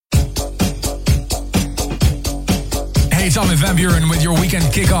Hey, it's Armin van Buuren with your weekend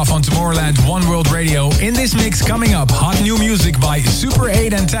kickoff on Tomorrowland One World Radio. In this mix coming up, hot new music by Super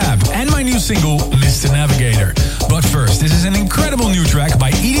 8 and Tab, and my new single, Mr. Navigator. But first, this is an incredible new track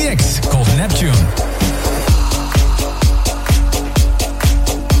by EDX called Neptune.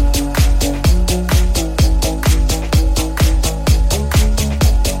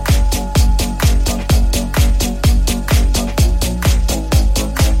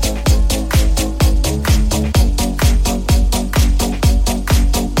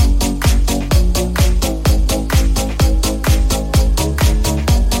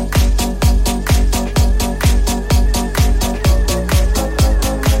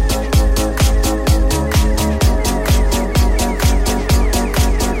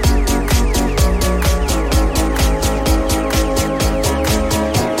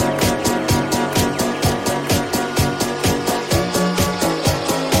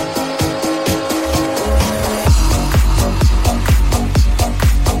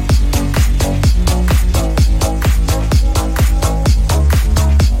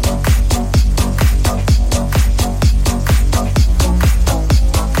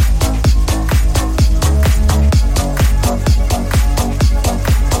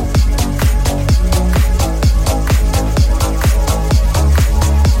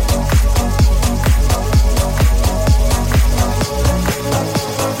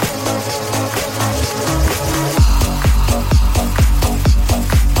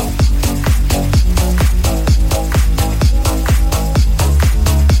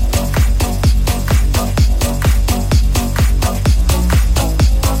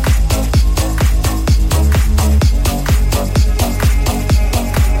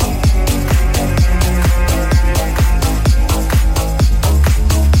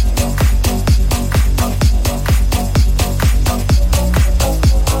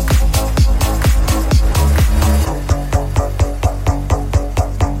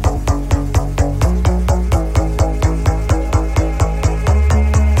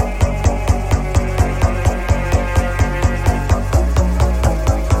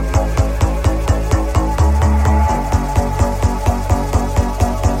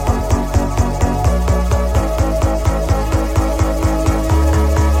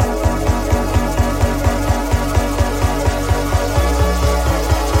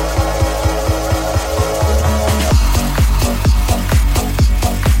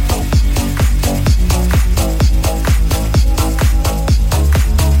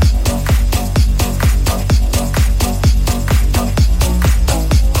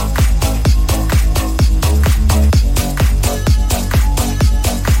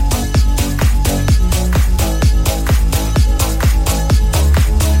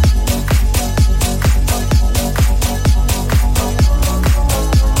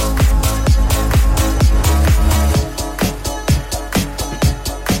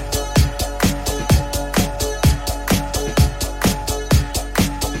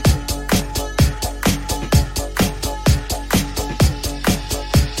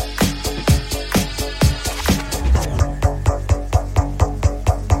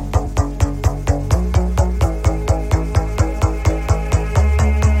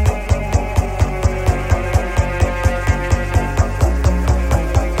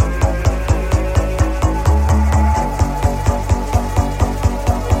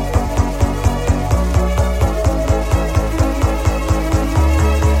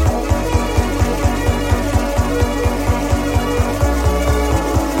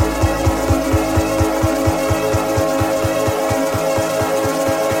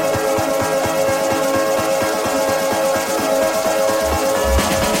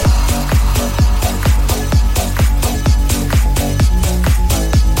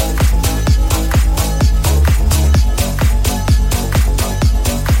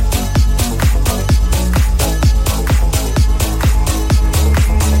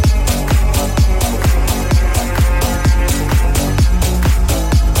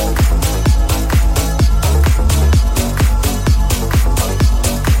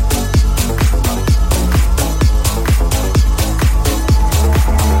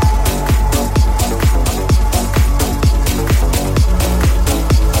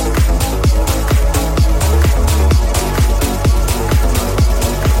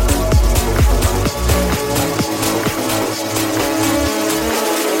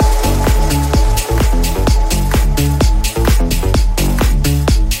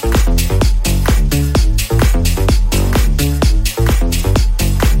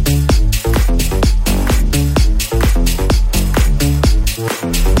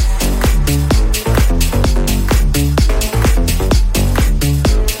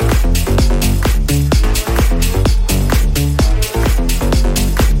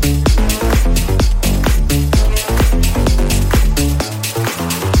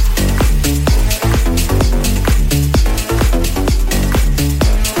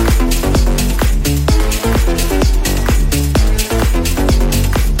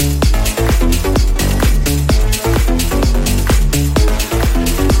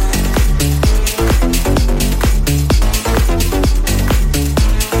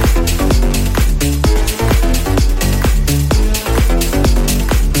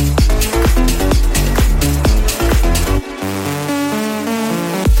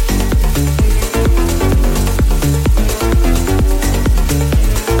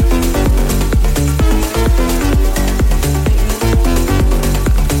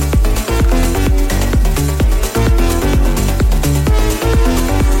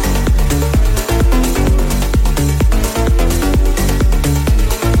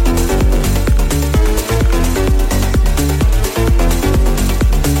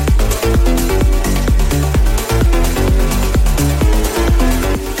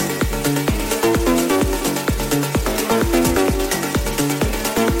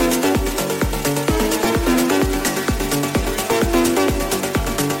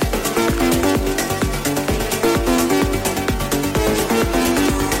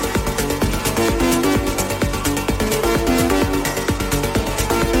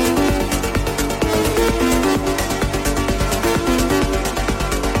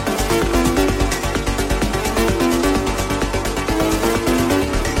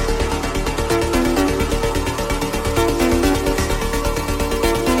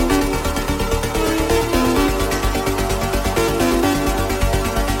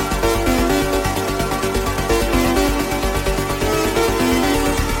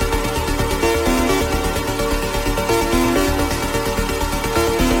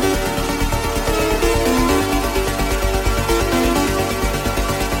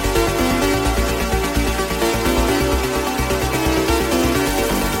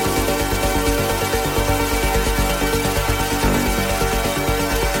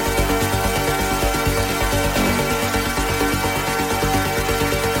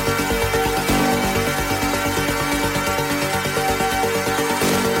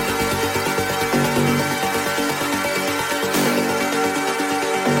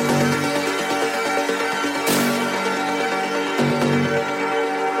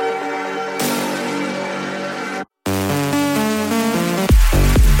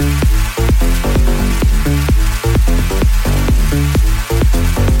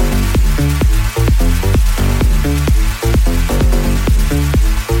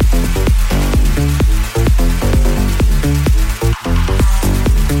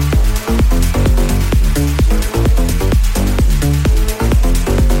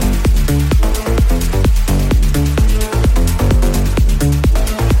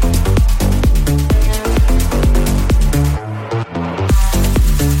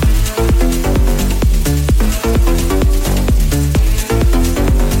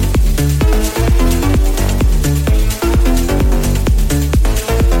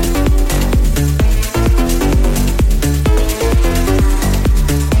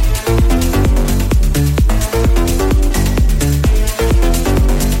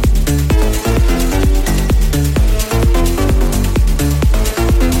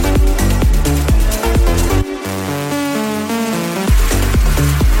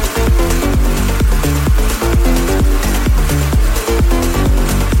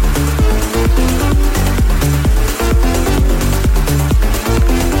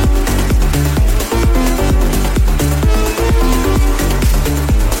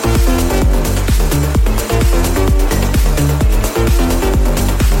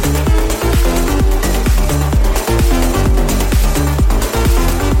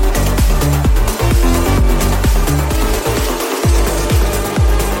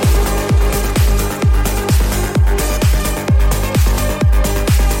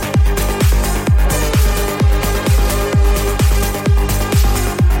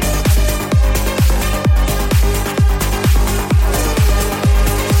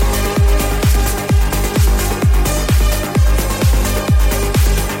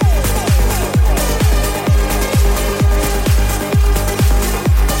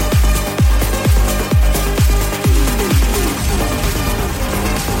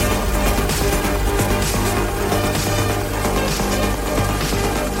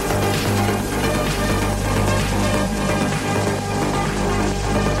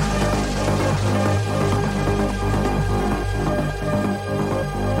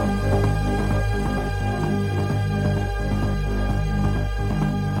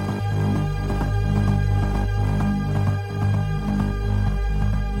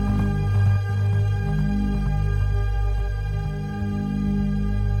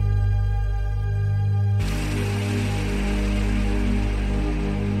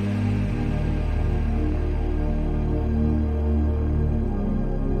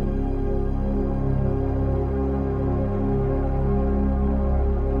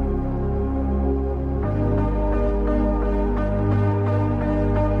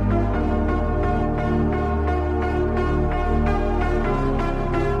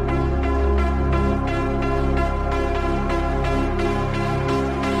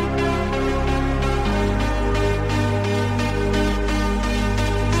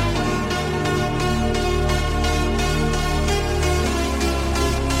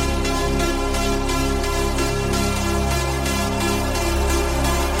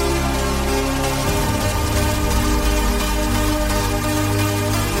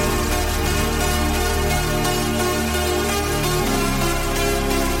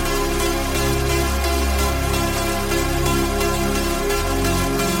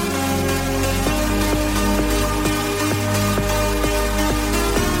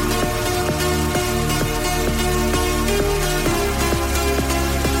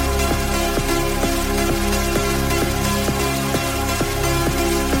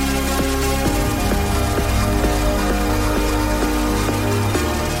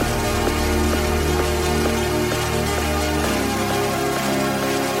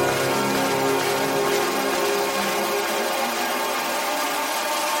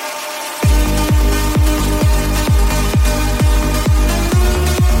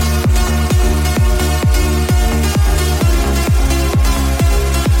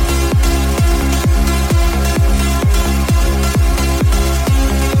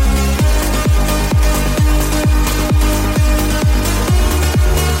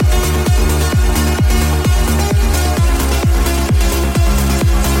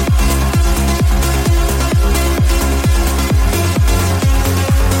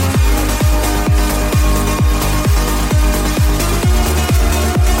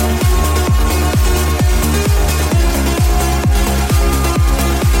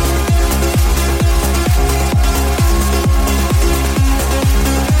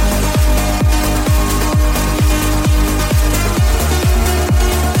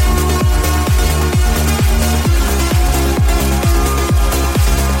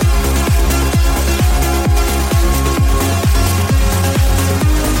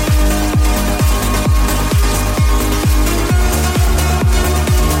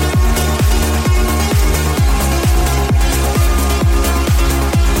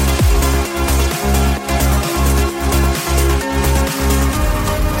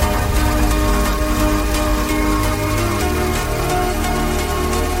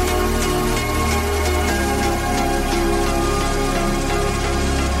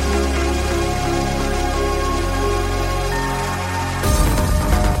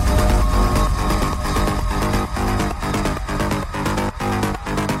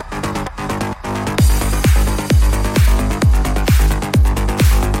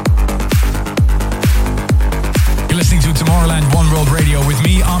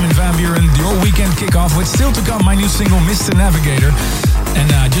 Still to come, my new single, Mr. Navigator. And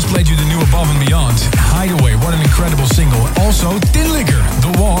I just played you the new Above and Beyond, Hideaway. What an incredible single. Also, Tinlicker, The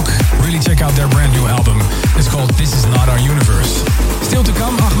Walk. Really check out their brand new album. It's called This Is Not Our Universe. Still to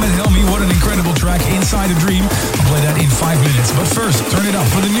come, Ahmed, Helmy. What an incredible track, Inside a Dream. I'll play that in 5 minutes. But first, turn it up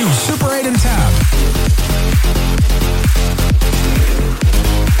for the new Super 8 and Tab.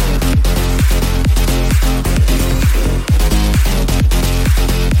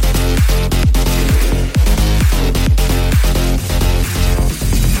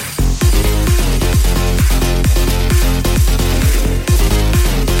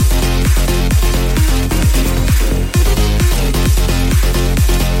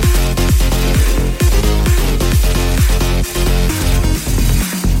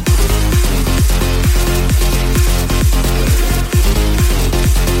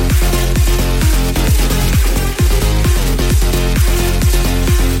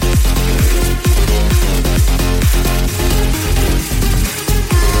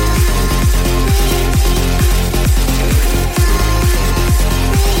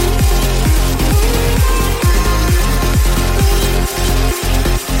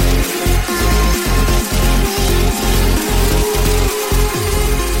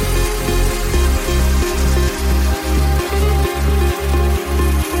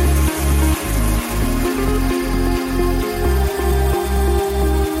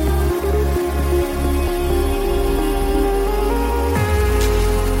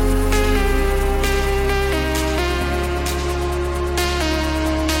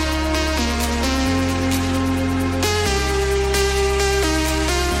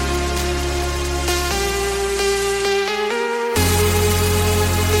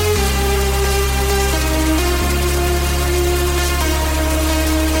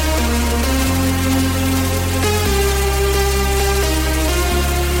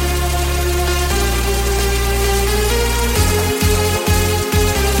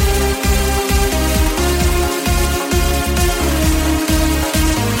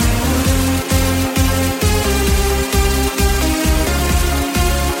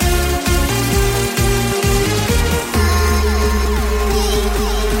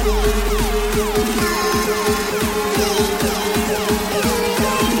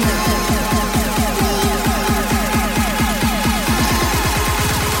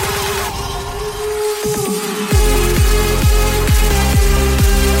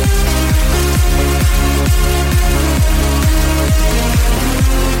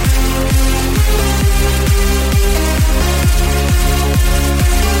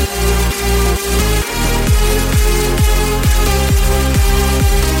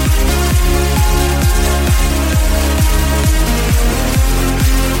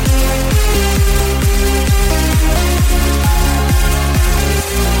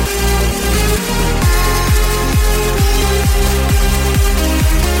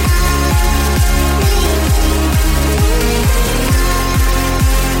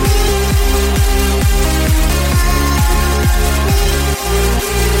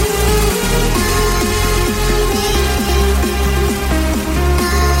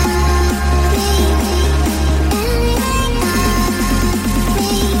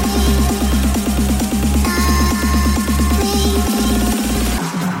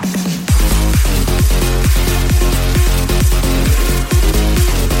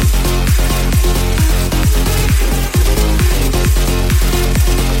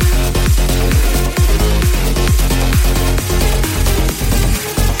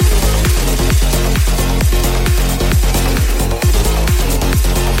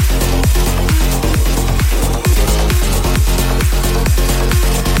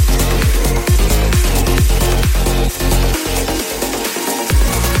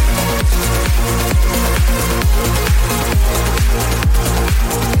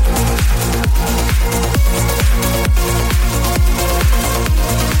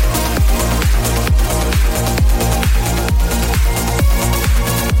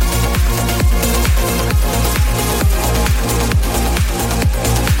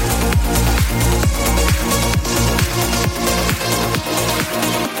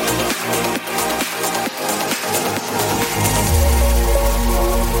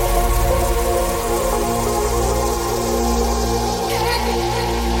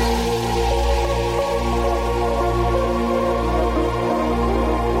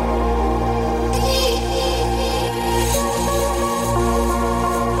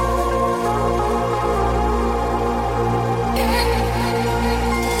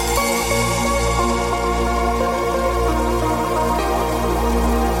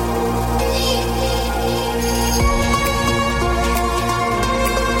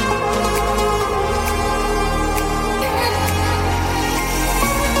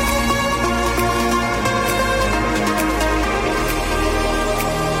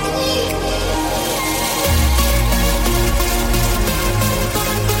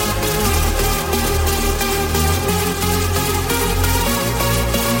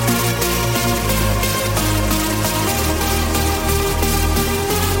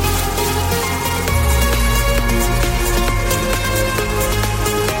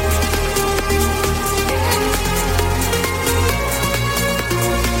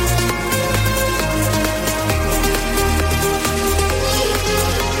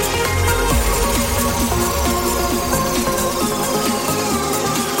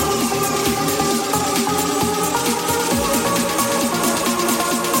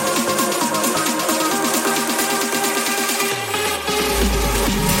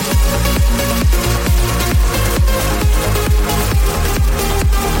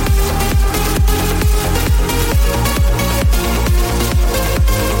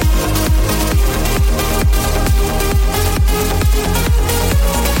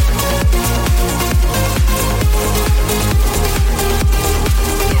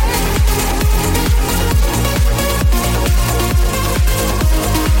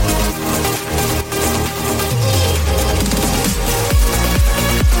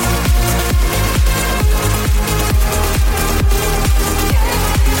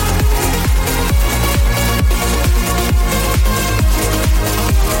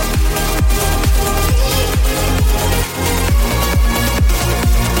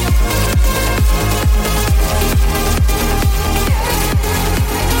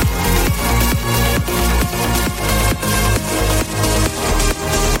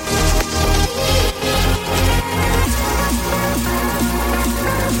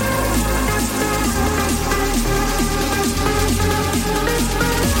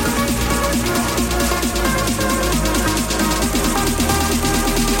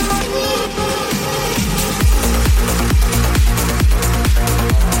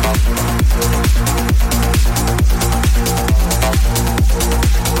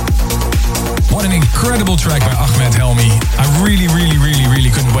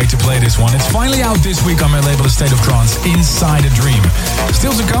 to play this one. It's finally out this week on my label A State of Trance, Inside a Dream.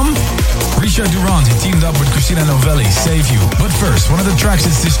 Still to come, Durand, he teamed up with Christina Novelli, Save You. But first, one of the tracks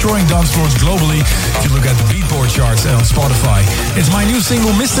that's destroying dance floors globally, if you look at the Beatport charts and on Spotify, it's my new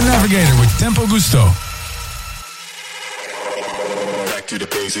single Mr. Navigator with Tempo Giusto. To the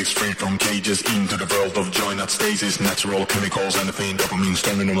basics, free from cages, into the world of joy, not stasis. Natural chemicals and the pain, dopamine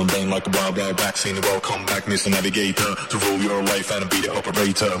stronger than brain like a wild vaccine. Welcome back, Mr. Navigator, to rule your life and be the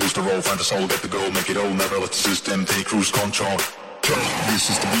operator. Who's the role, find the soul, get the goal, make it all, never let the system take cruise control.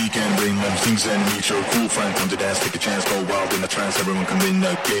 This is the weekend, brain lump things and meet your cool friend. Come to dance, take a chance, go wild in a trance. Everyone can win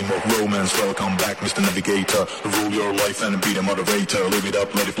a game of romance. Welcome back, Mr. Navigator, rule your life and be the moderator. Live it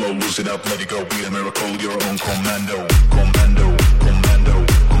up, let it flow, lose it up, let it go. Be a miracle, your own commando. Commando.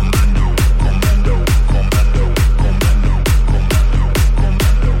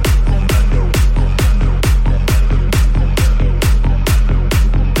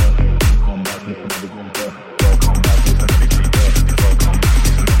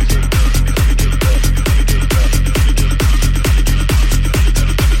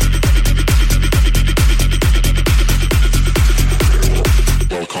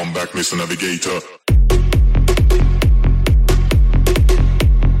 Mr. Navigator.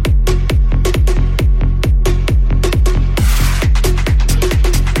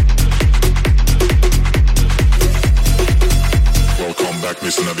 Welcome back,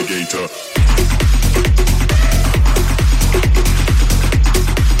 Mr. Navigator.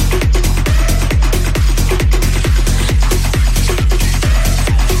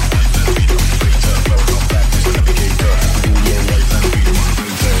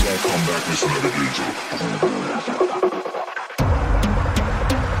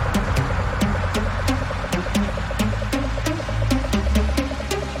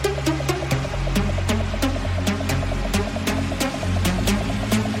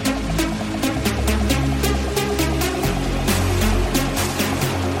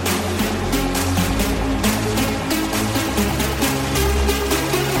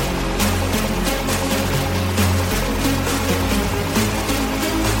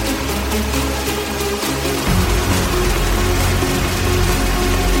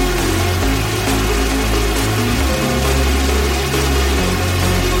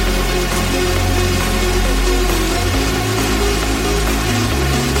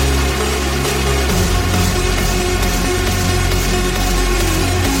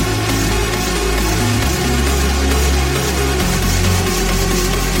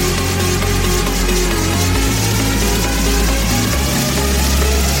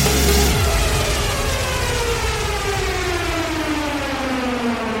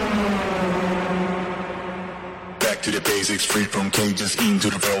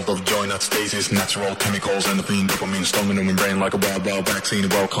 Natural chemicals and the pain, dopamine stronger than brain like a wild vaccine.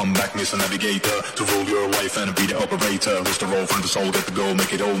 Welcome back, Mr. Navigator, to rule your life and be the operator. Who's the role, find the soul, get the goal,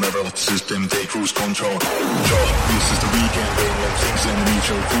 make it all, never let the system take cruise control. This is the weekend, brain long things and meet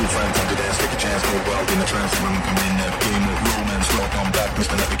your cool friend. Time to dance, take a chance, go wild in a trance. Everyone come in a game of romance. Welcome back,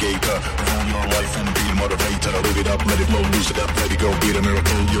 Mr. Navigator, to rule your life and be the moderator. Live it up, let it flow, lose it up, let it go, be the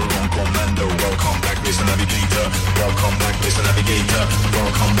miracle, your own commando. Welcome back, Mr. Navigator. Welcome back, Mr. Navigator.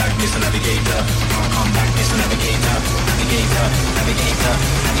 Welcome back, Mr. Navigator. Welcome back, Mr. Navigator. Navigator, Navigator,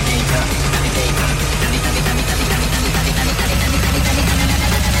 Navigator, Navigator, Navigator.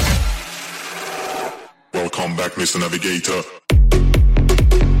 Welcome back, Mr. Navigator.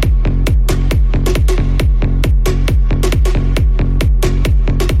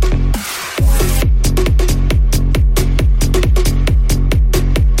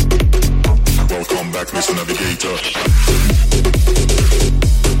 Welcome back, Mr. Navigator.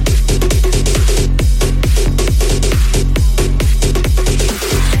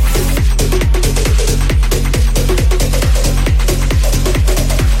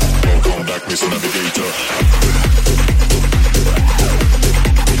 Mr. Navigator.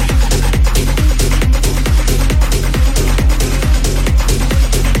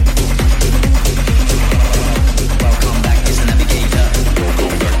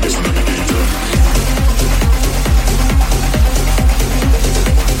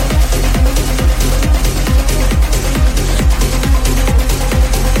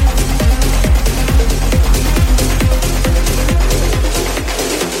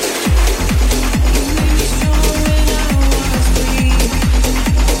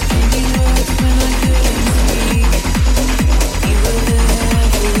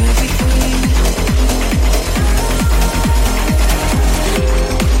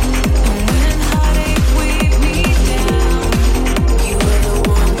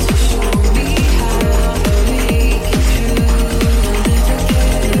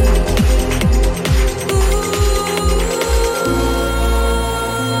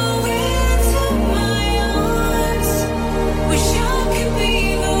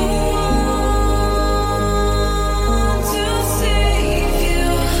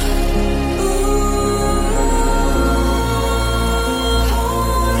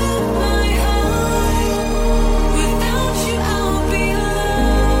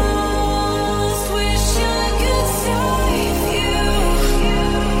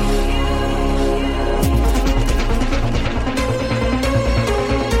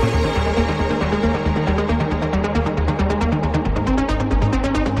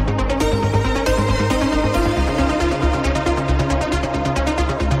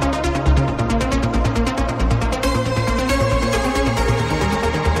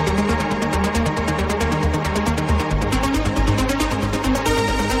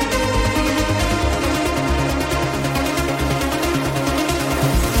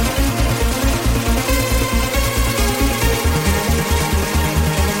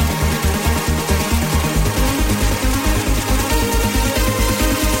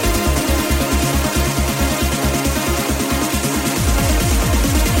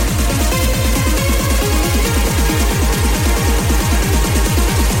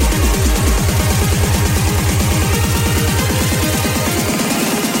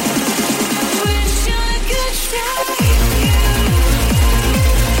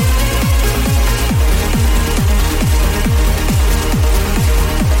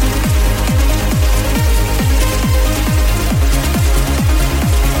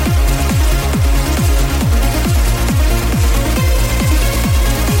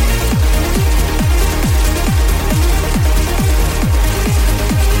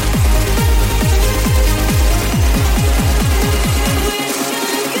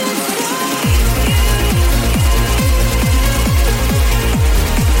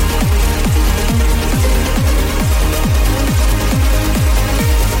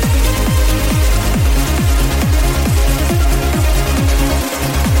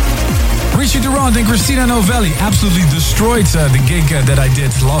 Christina Novelli absolutely destroyed the gig that I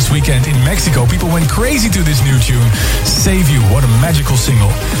did last weekend in Mexico. People went crazy to this new tune, Save You. What a magical single.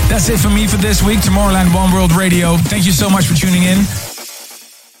 That's it for me for this week. Tomorrowland One World Radio. Thank you so much for tuning in.